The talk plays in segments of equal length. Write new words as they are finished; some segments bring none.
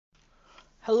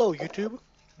Hello YouTube,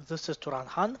 this is Turan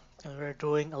and we're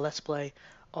doing a Let's Play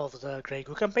of the Grey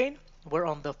Goo campaign. We're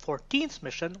on the 14th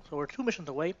mission, so we're 2 missions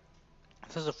away.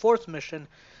 This is the 4th mission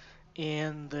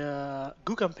in the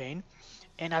Goo campaign,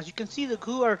 and as you can see the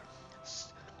Goo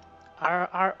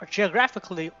are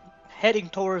geographically heading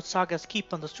towards Saga's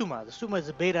Keep on the Suma. The Suma is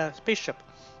a beta spaceship,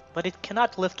 but it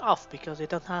cannot lift off because it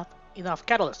doesn't have enough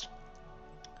catalyst.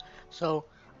 So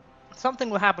something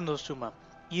will happen to the Suma.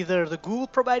 Either the Goo will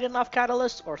provide enough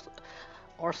catalyst,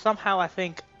 or somehow I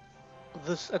think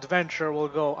this adventure will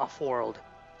go off-world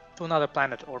to another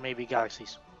planet or maybe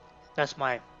galaxies. That's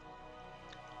my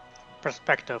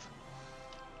perspective.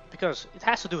 Because it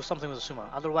has to do with something with the Suma.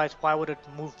 Otherwise, why would it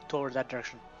move toward that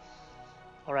direction?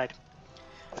 Alright.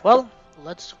 Well,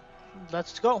 let's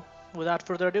go without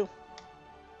further ado.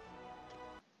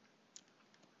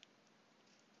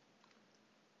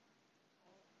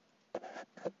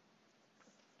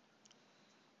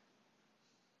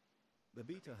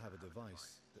 The Beta have a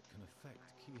device that can affect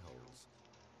keyholes.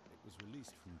 It was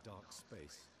released from dark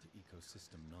space to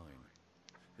Ecosystem 9.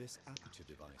 This aperture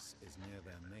device is near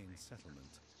their main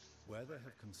settlement, where they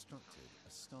have constructed a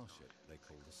starship they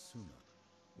call the Suma.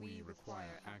 We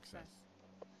require access.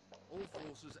 All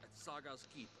forces at Saga's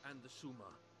Keep and the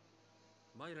Suma.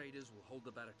 My raiders will hold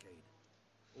the barricade.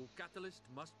 All catalyst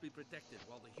must be protected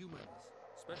while the humans...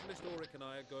 Specialist Auric and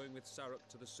I are going with Saruk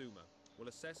to the Suma. We'll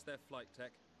assess their flight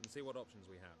tech and see what options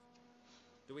we have.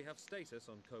 Do we have status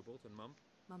on Cobalt and Mum?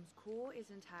 Mum's core is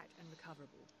intact and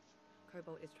recoverable.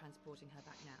 Cobalt is transporting her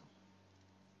back now.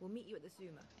 We'll meet you at the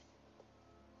Suma.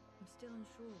 I'm still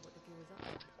unsure what the Goo is up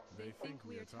to. They think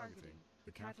we are targeting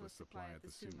the catalyst supply at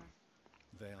the Suma.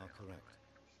 They are correct.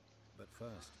 But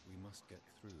first, we must get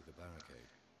through the barricade.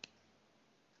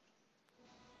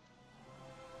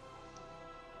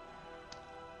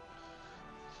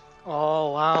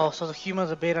 Oh wow, so the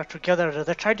humans and the beta are together.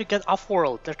 They're trying to get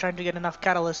off-world. They're trying to get enough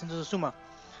catalyst into the Suma.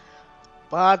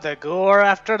 But the Goo are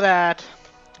after that.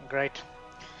 Great.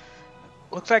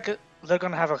 Looks like they're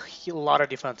gonna have a lot of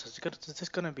defenses. This is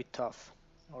gonna be tough.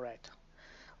 Alright.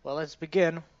 Well, let's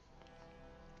begin.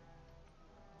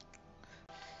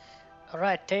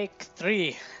 Alright, take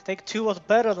 3. Take 2 was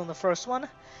better than the first one.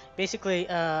 Basically,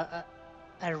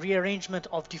 a rearrangement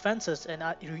of defenses and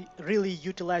really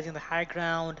utilizing the high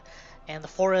ground and the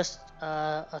forest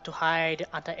to hide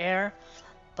anti-air.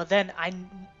 But then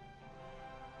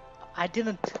I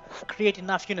didn't create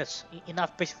enough units,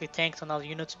 enough basically tanks and other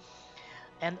units.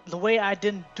 And the way I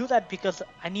didn't do that because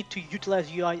I need to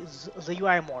utilize the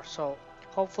UI more. So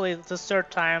hopefully this third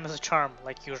time is a charm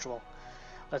like usual.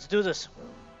 Let's do this.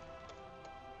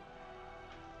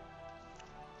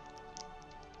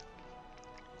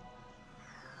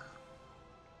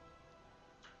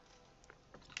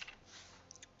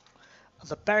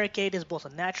 The Barricade is both a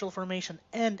natural formation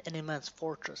and an immense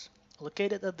fortress.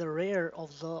 Located at the rear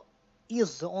of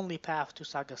is the only path to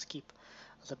Saga's Keep,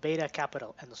 the Beta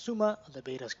capital, and the Suma, the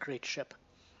Beta's great ship.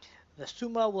 The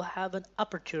Suma will have an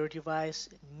aperture device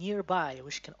nearby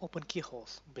which can open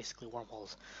keyholes, basically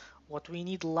wormholes. What we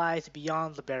need lies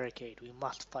beyond the Barricade. We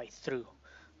must fight through.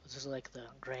 This is like the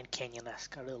Grand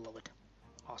Canyon-esque. I really love it.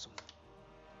 Awesome.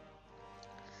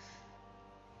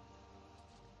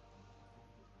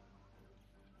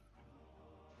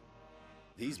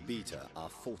 These Beta are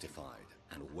fortified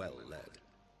and well led.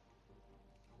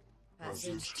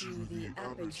 Passage to the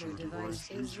aperture device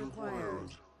is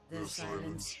required. The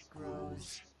silence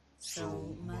grows.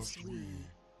 So must we.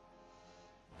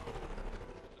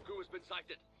 The Goo has been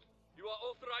sighted. You are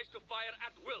authorized to fire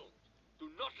at will. Do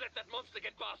not let that monster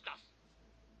get past us.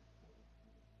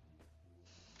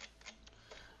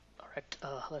 Alright,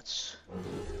 let's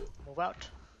move out.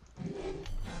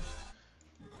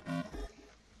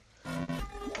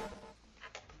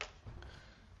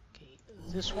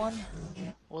 This one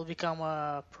will become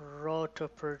a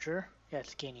proto-purger. Yeah,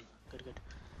 it's gaining. Good, good.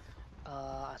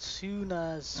 As soon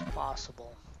as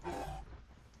possible.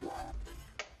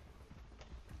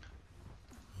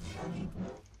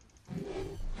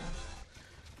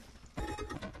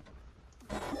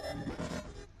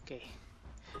 Okay.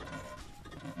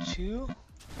 2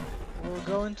 will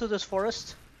go into this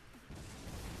forest.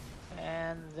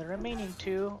 And the remaining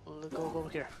 2 will go over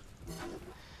here.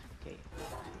 Okay.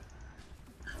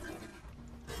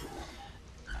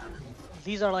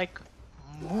 These are like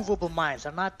movable mines.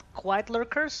 They're not quite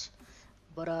lurkers,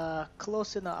 but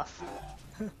close enough.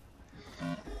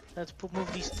 Let's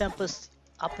move these tempests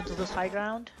up into this high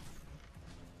ground.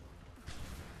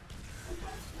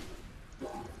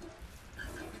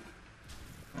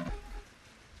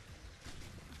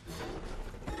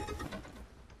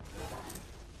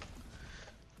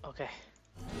 Okay.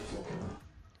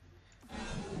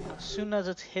 As soon as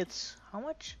it hits, how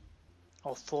much?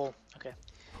 Oh, full. Okay.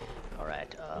 All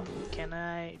right. Can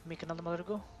I make another mother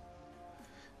go?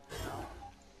 No.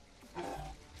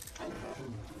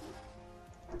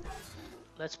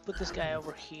 Let's put this guy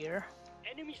over here.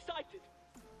 Enemy sighted!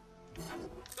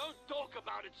 Don't talk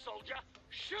about it, soldier!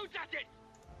 Shoot at it!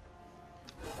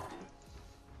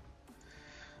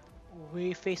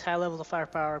 We face high levels of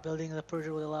firepower. Building the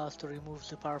Purger will allow us to remove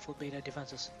the powerful beta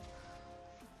defenses.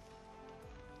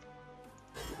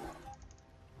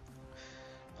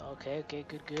 Okay,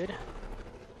 good.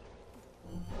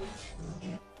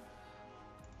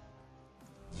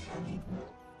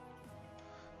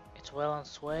 It's well on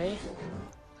its way.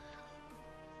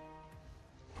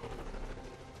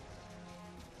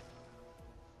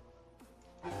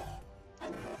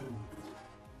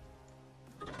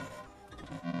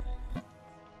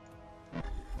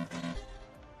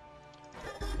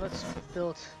 Let's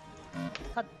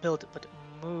not build, but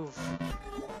move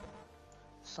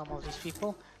some of these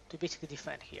people to basically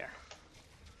defend here.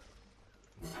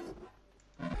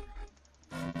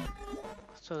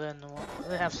 So then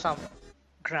they have some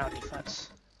ground defense.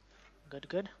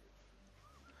 Good.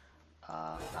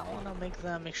 I want to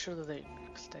make sure that they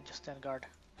just stand guard.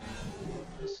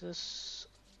 This is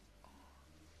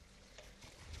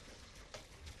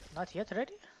not yet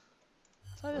ready?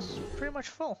 I thought it's pretty much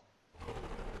full.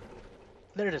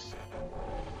 There it is.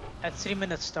 At 3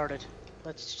 minutes started.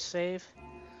 Let's save.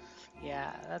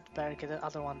 Yeah, that barricade, the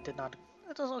other one did not.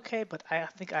 It was okay, but I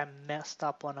think I messed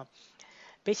up on them.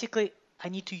 Basically, I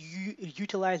need to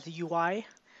utilize the UI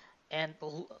and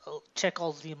check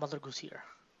all the mother goose here.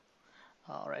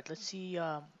 Alright, let's see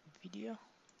video.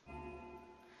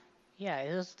 Yeah,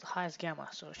 it is the highest gamma,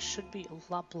 so it should be a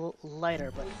lot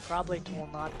lighter, but probably it will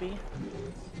not be.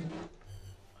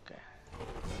 Okay.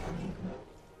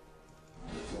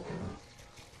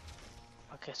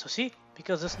 Okay, so see,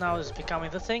 because this now is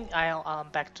becoming the thing, I'm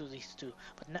back to these two.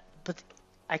 But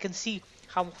I can see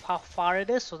how far it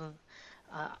is, so then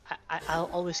I'll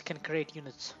always can create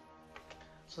units.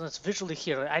 So that's visually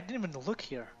here. I didn't even look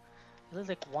here. Is it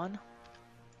like one?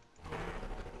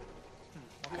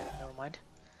 Okay, never mind.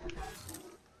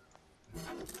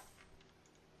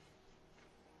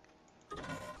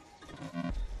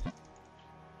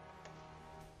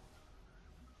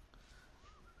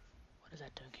 What is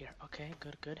that doing here? Okay,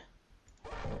 good.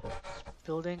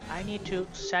 Building. I need to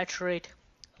saturate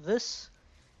this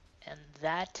and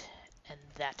that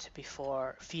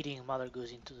before feeding mother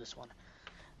goose into this one.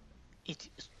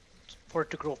 For it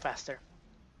to grow faster.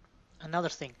 Another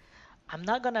thing, I'm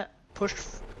not gonna push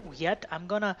yet. I'm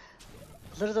gonna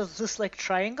this like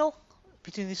triangle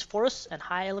between these forests and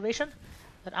high elevation.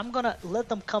 That I'm gonna let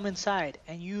them come inside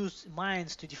and use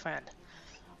mines to defend,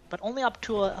 but only up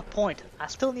to a point. I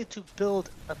still need to build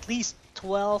at least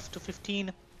 12 to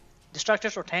 15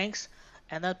 destructors or tanks,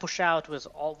 and then push out with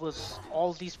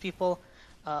all these people,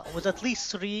 with at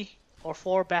least 3 or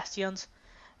 4 bastions,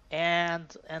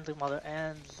 and the mother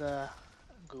and the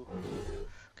goo.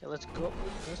 Okay, let's go.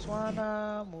 This one,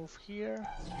 move here.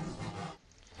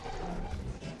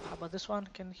 How about this one?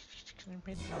 Can you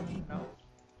hit? No.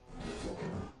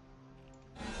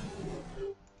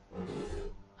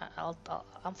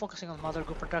 I'm focusing on mother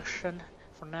goo production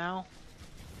for now.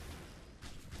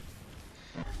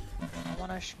 I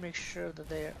want to make sure that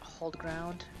they hold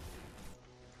ground.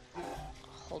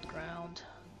 Hold ground.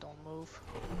 Don't move.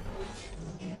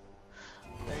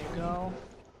 There you go.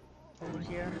 Over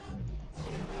here.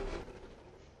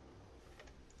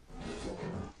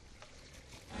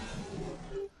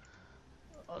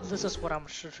 This is what I'm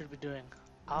should be doing.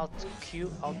 Alt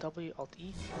Q, Alt W, Alt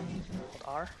E, Alt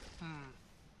R.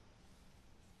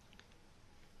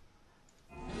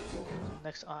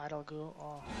 Next idle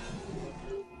go.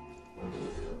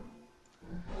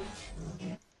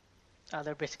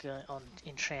 They're basically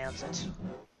in transit.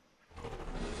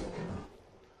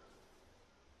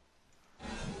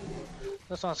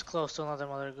 This one's close to another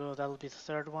mother go. That'll be the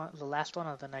third one, the last one,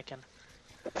 and then I can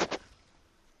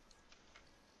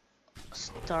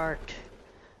start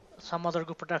some other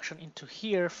group production into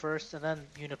here first, and then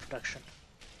unit production.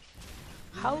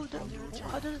 How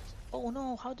did it? Oh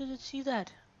no! How did it see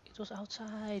that? It was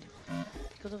outside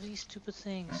because of these stupid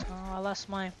things. Oh, I lost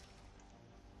my.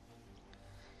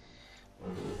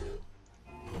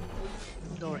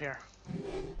 Over here.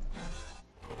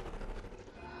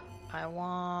 I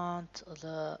want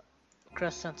the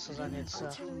crescent, so then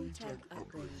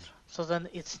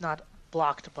it's not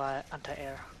blocked by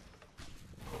anti-air.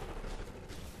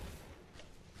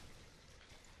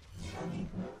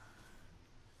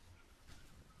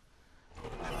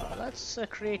 Let's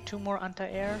create 2 more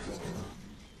anti-air.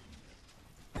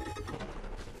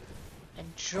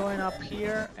 and join up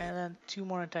here, and then 2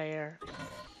 more anti-air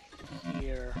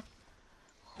here.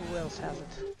 Who else has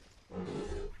it?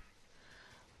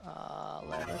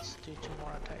 Let's do 2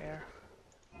 more anti-air.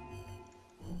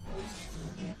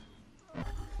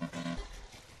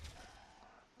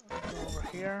 Go over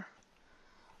here.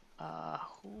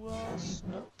 Who else?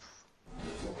 Nope.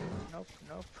 Nope,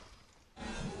 nope.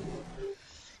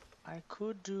 I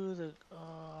could do the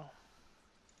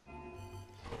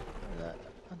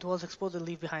duals explode and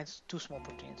leave behind 2 small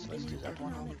proteins. Let's do that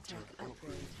one. Economic tech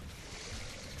upgrade.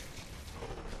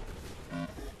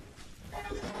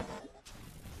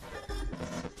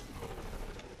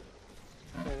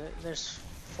 Okay, there's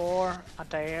 4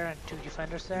 anti-air and 2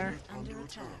 defenders there. Unit under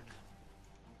attack.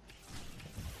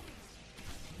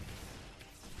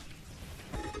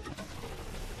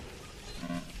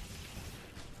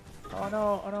 Oh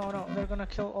no, oh no, oh no, they're gonna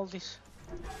kill all these.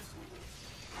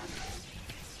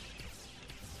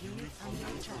 Unit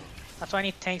under attack. That's why I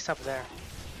need tanks up there.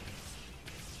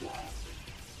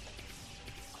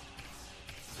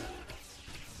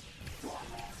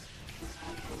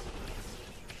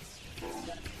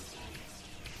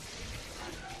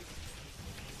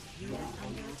 Unit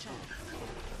under attack.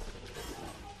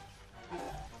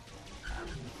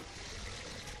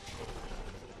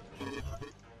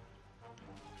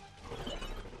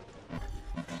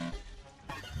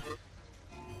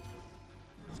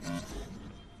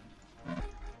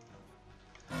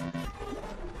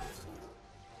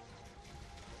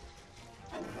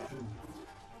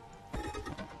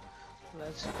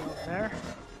 Let's go there.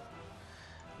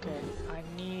 Okay, I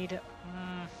need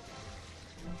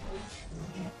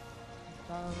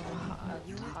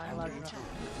high large enough.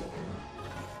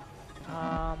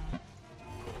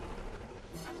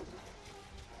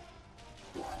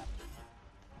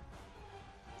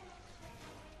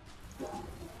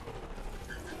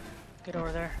 Get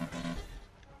over there.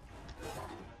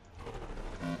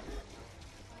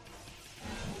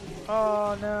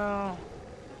 Oh no.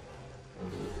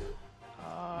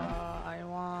 I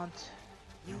want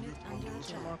Unit under 2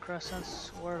 attack. more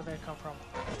crescents. Where do they come from?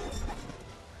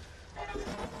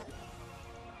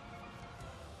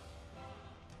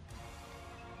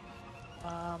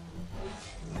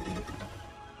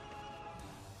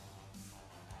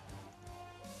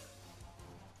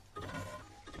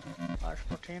 Large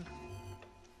protein.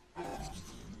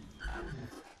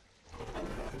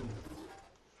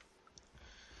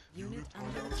 Unit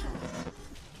under attack.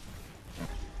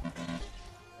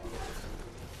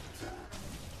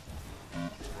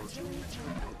 Artillery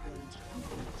turret upgrade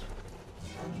complete.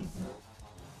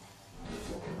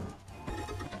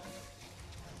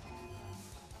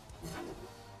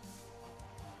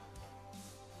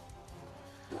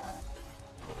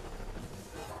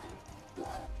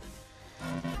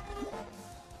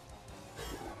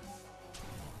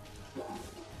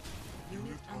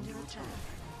 Unit under attack.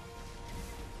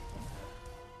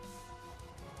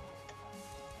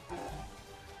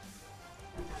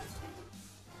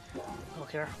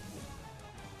 Look here.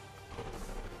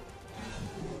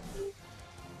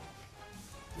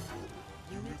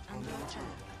 Unit under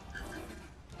attack.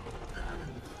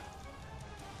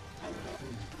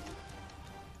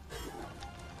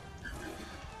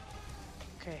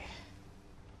 Okay.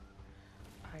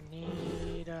 I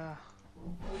need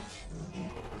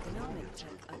Economic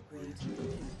tech upgrade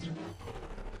complete.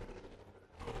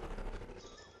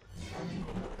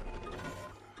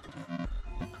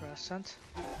 crescent.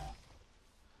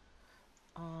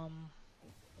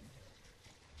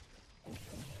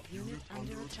 Unit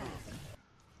under attack.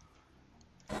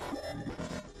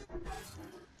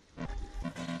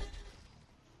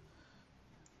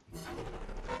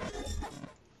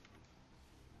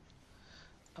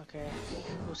 Okay,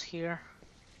 who's here?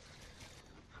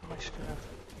 How much do I have?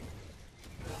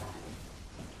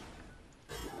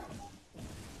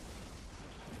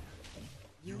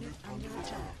 Unit under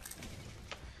attack.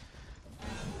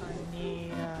 I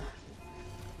need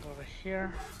over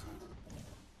here.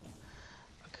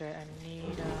 Okay, I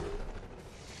need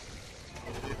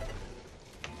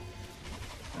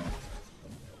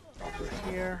over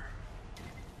here.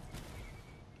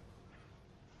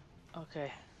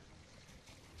 Okay.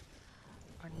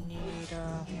 I need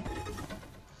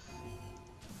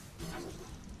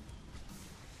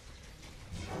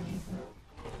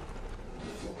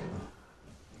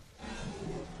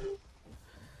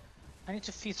I need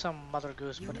to feed some mother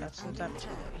goose, but at the same time,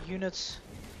 units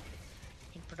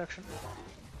in production.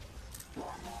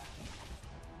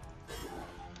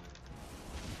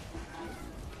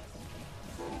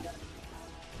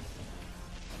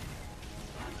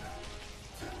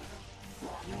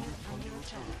 Unit under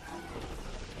attack.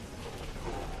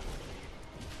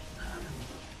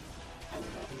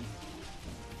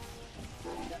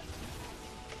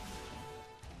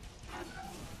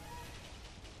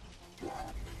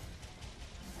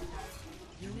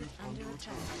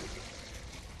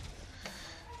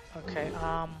 Okay,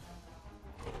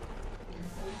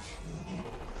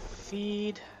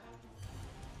 feed.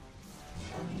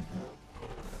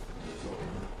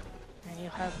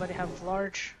 Anybody have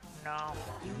large? No.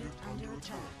 Unit under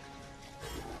attack.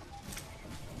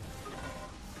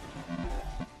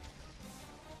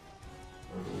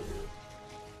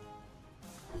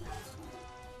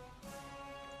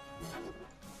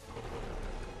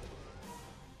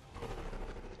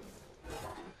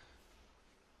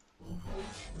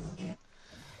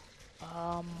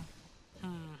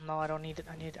 No, I don't need it.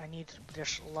 I need.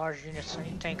 There's large units. I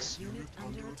need tanks. Unit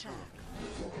under attack.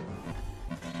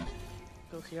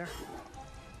 Go here.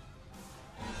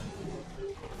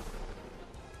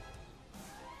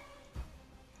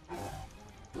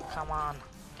 Come on,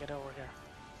 get over here.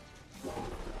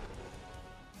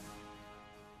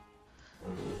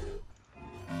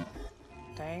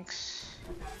 Thanks.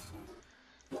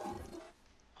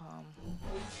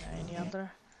 Any other?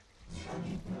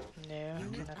 No,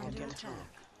 cannot get it.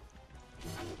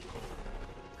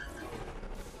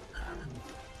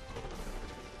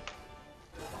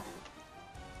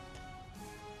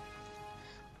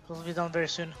 Will be done very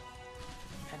soon,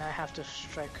 and I have to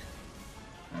strike.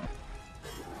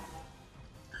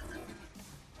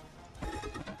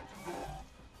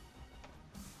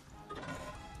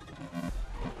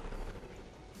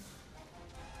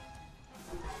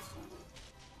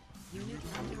 Unit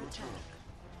under attack.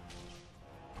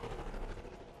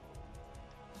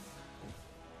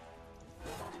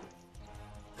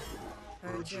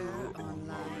 Purger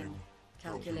online.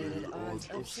 Calculated odds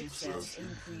of success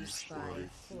increased by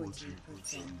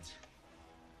 40%.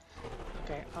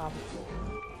 Okay,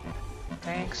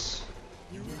 thanks.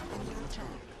 Unit under attack.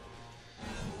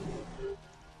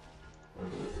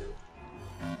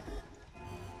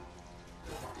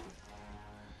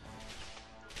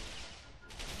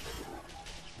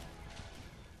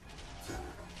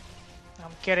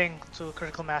 I'm getting to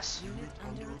critical mass. Unit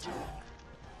under attack.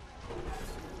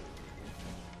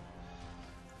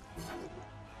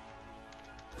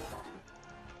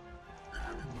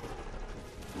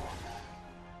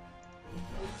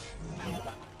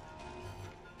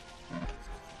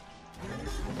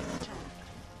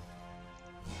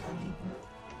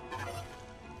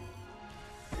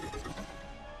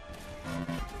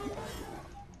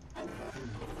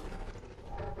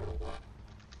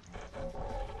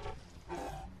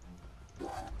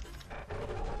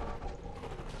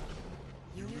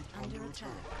 Unit under attack.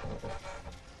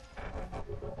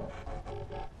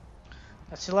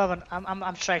 That's 11.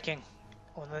 I'm striking.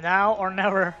 Now or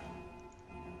never.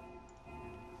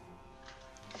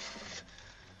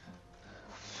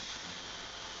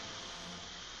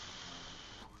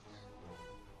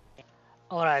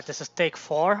 Alright, this is take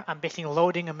 4. I'm basically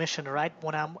loading a mission right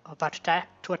when I'm about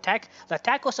to attack. The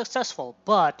attack was successful,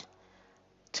 but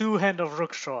 2 Hand of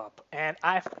Rook show up. And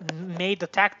I've made the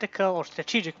tactical or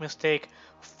strategic mistake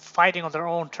fighting on their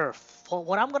own turf. For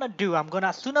what I'm gonna do,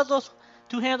 as soon as those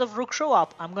 2 Hand of Rook show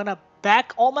up, I'm gonna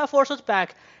back all my forces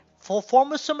back,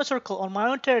 form a semicircle on my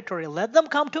own territory, let them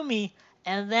come to me,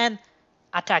 and then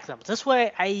attack them. This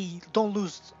way I don't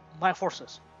lose my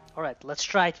forces. Alright, let's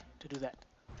try to do that.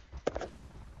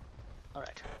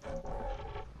 Alright.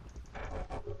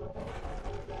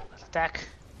 Let's attack.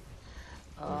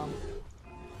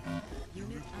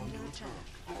 Unit under attack.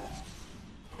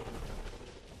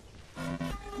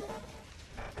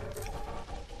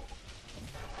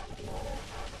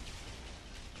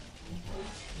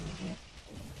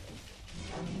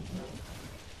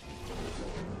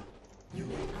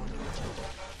 Unit under attack.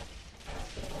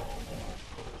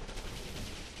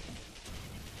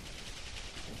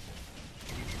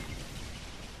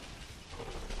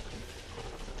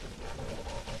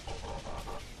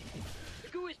 The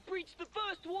goo has breached the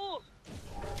first wall!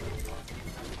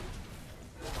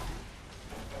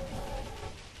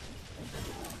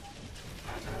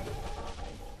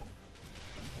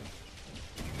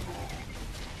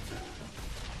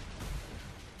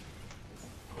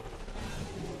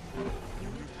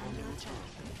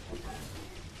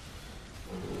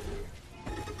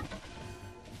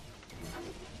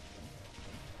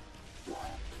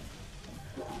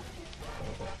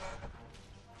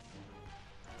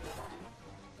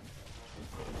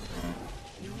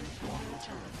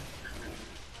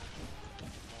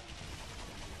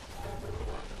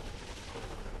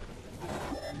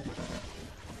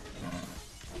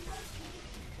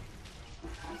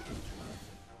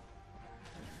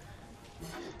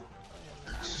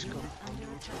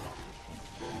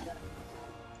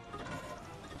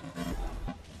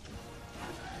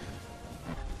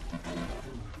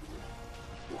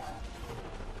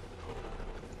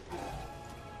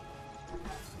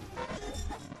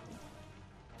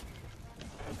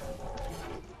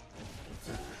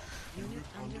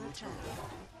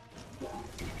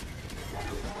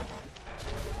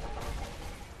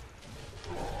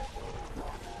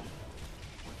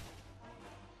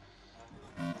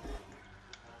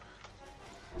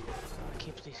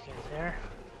 keeps these guys there.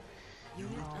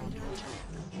 Unit under attack.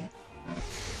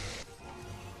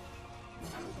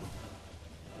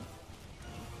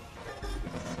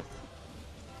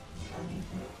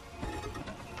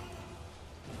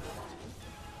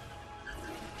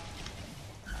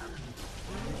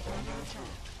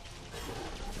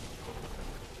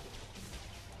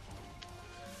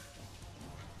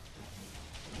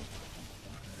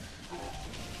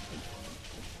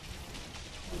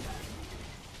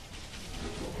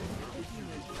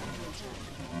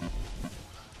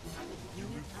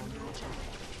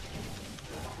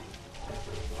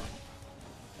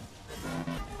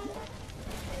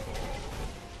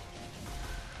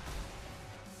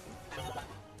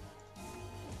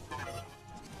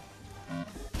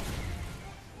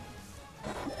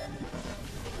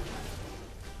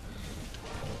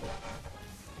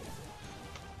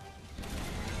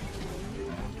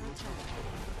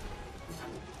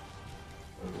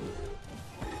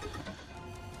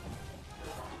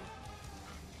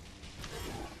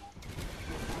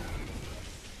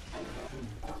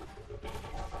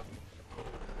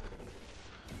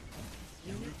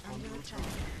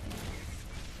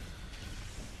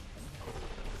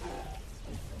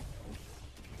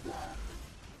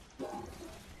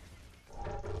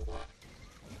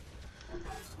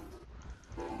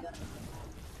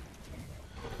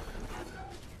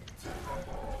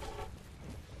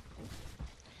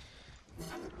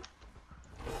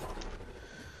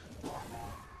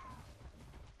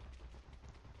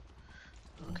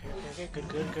 Okay,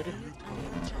 good.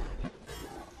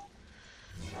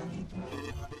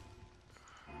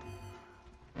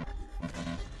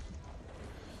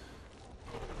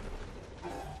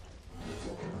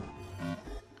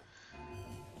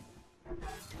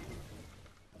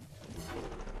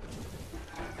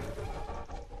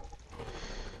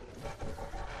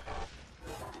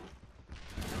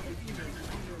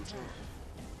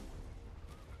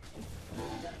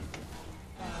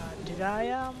 Did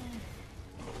I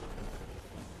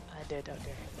did,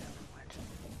 okay, never mind.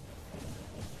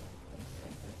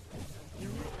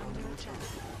 Unit under attack.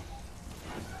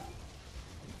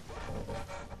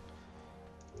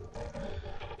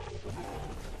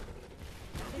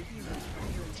 Unit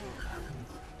under attack.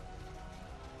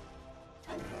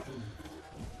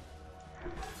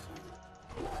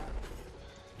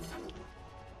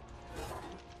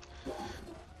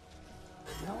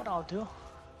 You know what I'll do?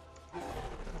 I'll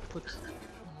put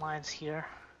mines here.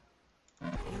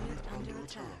 Unit under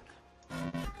attack.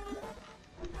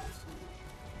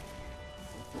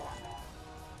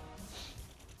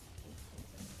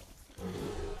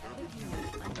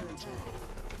 Unit under attack.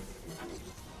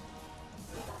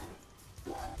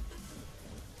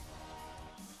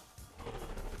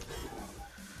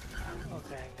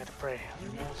 Okay, I gotta pray.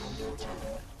 Unit under attack.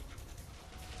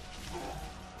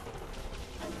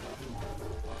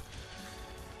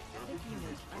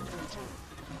 Unit under attack.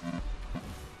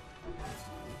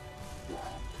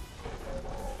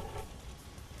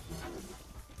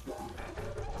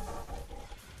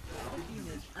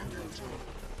 Unit under attack.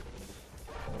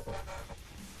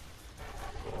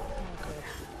 Okay.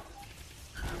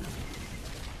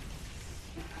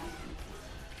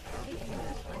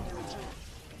 Unit under attack.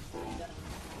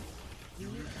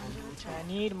 Unit under attack. I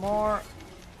need more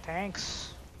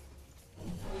tanks.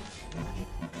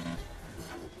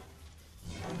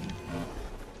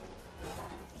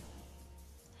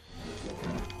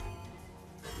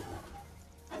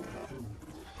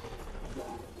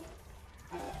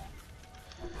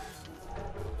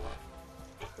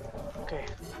 Okay.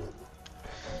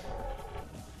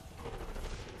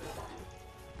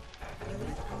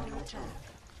 Unit under attack.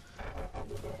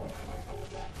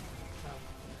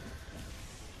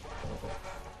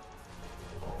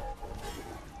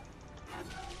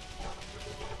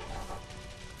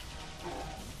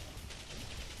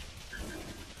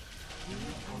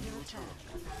 Unit under attack.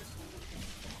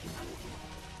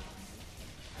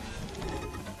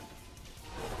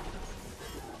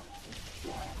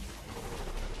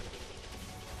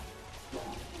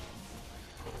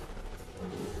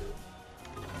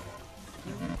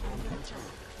 Unit under attack.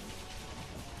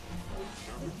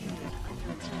 Unit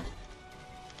under attack.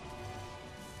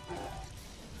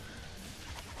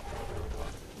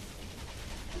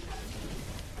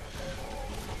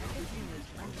 Unit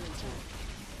under attack.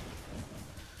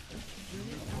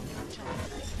 Unit under attack.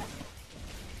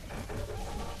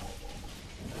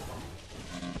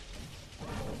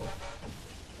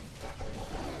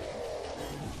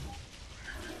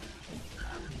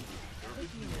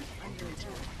 Unit under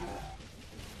attack.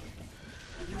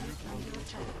 Unit under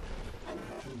attack.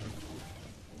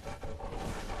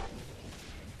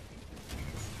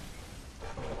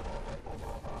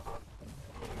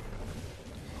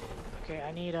 Okay,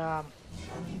 I need WE.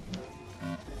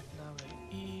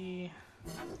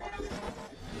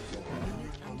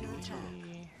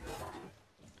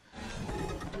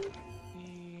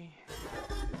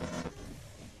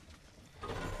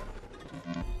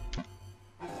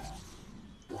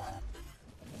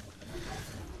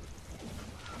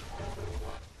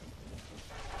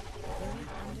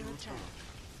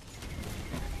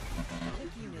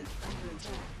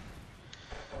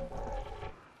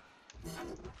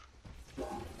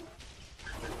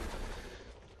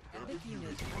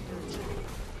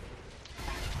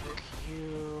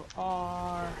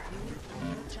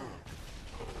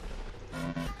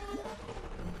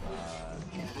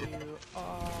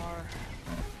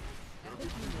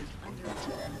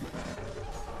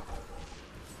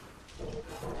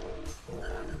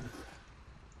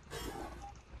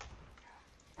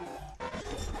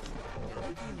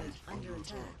 Under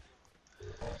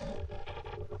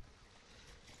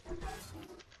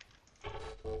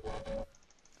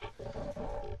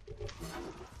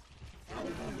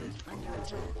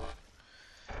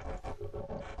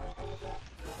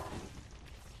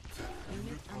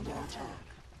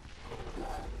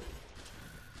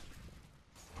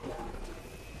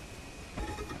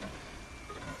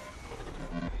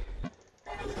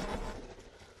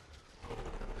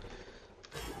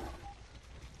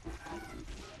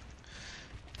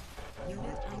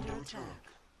attack.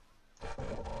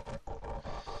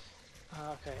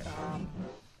 Okay,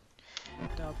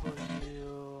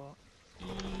 W E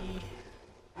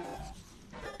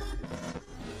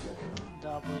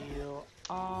W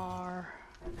R.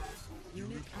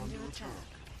 Unit under attack.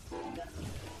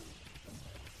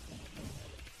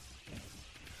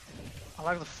 I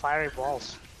like the fiery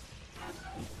balls.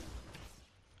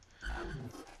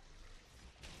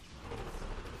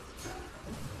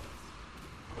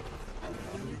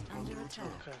 Unit under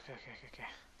attack. Okay.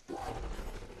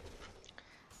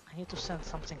 I need to send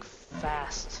something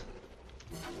fast.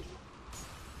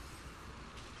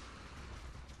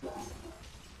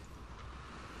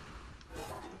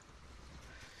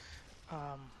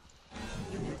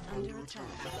 Unit under attack.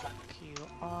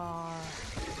 QR.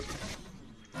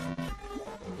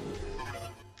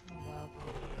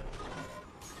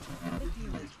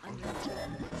 Unit under attack.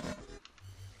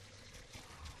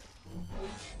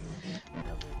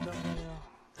 WW.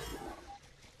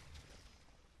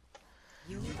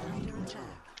 Unit under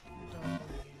attack.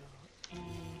 WE.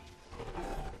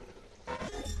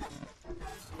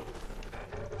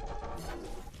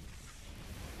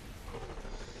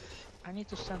 I need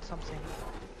to send something.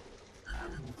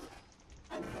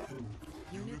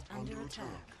 Unit under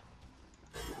attack.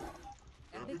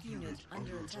 Epic unit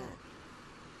under attack.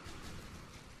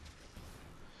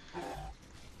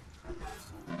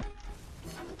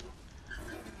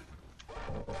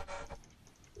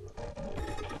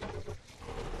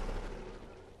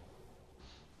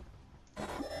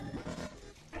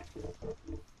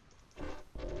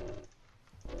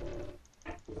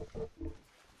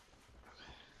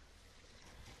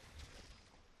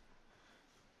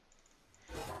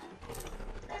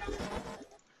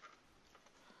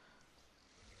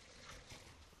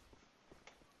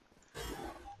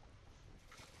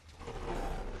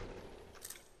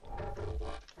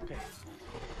 Okay.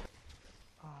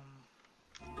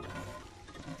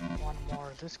 One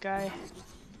more. This guy.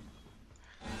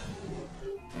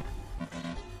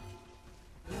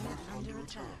 Unit under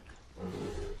attack.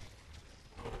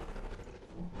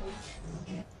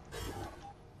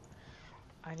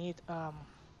 I need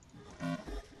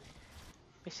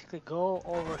basically go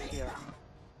over here.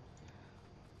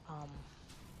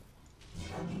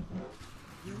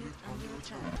 Unit under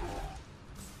attack.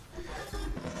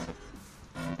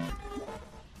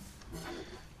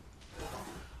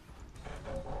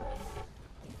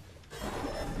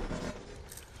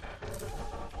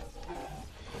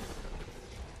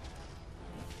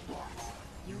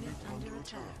 Unit under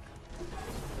attack.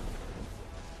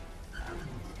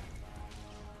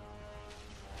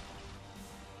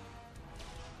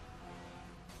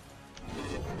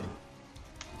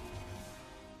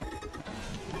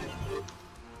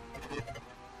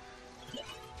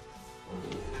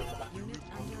 Unit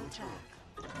under attack.